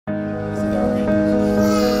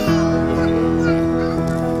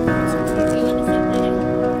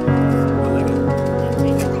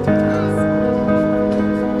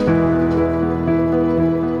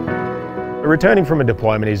Returning from a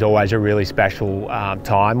deployment is always a really special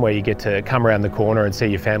time where you get to come around the corner and see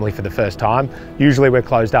your family for the first time. Usually we're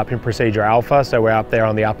closed up in Procedure Alpha, so we're up there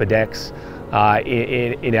on the upper decks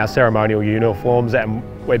in our ceremonial uniforms, and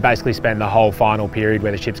we basically spend the whole final period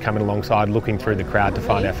where the ship's coming alongside looking through the crowd to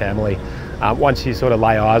find our family. Once you sort of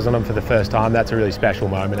lay eyes on them for the first time, that's a really special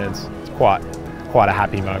moment, and it's quite a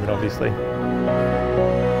happy moment, obviously.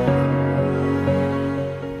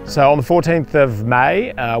 So on the 14th of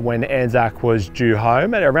May, when Anzac was due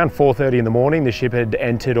home, at around 4:30 in the morning, the ship had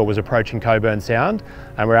entered or was approaching Coburn Sound,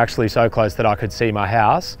 and we're actually so close that I could see my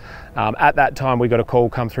house. At that time, we got a call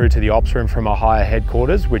come through to the ops room from our higher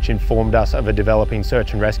headquarters, which informed us of a developing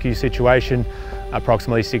search and rescue situation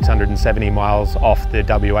approximately 670 miles off the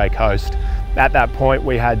WA coast. At that point,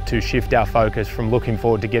 we had to shift our focus from looking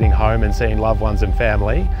forward to getting home and seeing loved ones and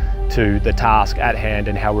family to the task at hand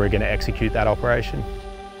and how we were going to execute that operation.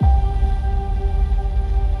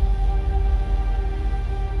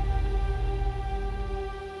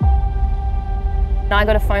 I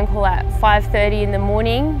got a phone call at 5:30 in the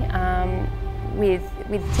morning with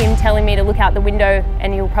Tim telling me to look out the window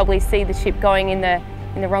and you'll probably see the ship going in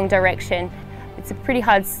the wrong direction. It's a pretty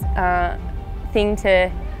hard thing to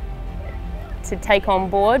take on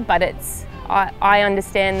board, but I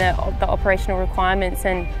understand the operational requirements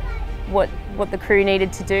and what the crew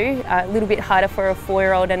needed to do. A little bit harder for a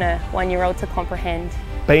 4-year-old and a 1-year-old to comprehend.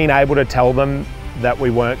 Being able to tell them that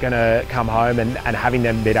we weren't going to come home and having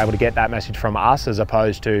them be able to get that message from us as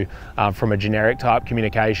opposed to from a generic type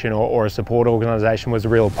communication or a support organisation was a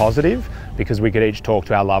real positive, because we could each talk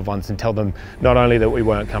to our loved ones and tell them not only that we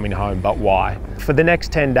weren't coming home but why. For the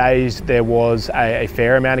next 10 days there was a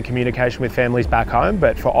fair amount of communication with families back home,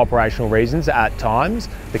 but for operational reasons at times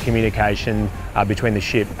the communication between the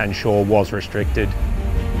ship and shore was restricted.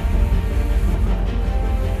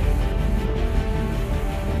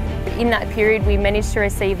 In that period, we managed to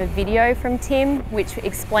receive a video from Tim which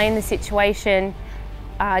explained the situation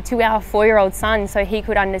to our 4-year-old son, so he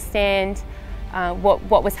could understand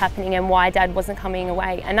what was happening and why Dad wasn't coming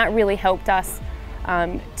away. And that really helped us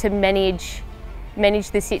to manage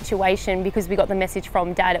the situation, because we got the message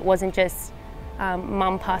from Dad. It wasn't just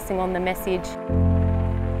Mum passing on the message.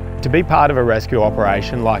 To be part of a rescue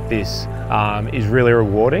operation like this is really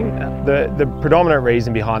rewarding. The predominant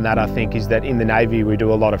reason behind that, I think, is that in the Navy we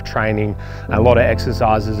do a lot of training, a lot of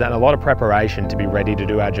exercises and a lot of preparation to be ready to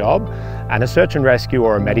do our job. And a search and rescue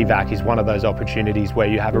or a medevac is one of those opportunities where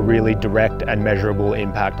you have a really direct and measurable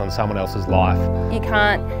impact on someone else's life. You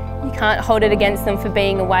can't hold it against them for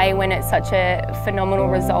being away when it's such a phenomenal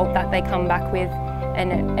result that they come back with.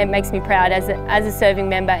 And it makes me proud as a serving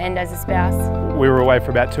member and as a spouse. We were away for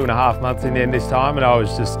about 2.5 months in the end this time, and I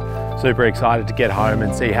was just super excited to get home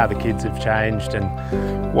and see how the kids have changed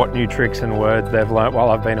and what new tricks and words they've learnt while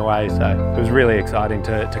I've been away. So it was really exciting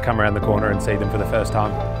to come around the corner and see them for the first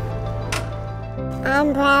time.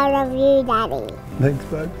 I'm proud of you, Daddy. Thanks,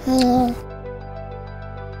 bud.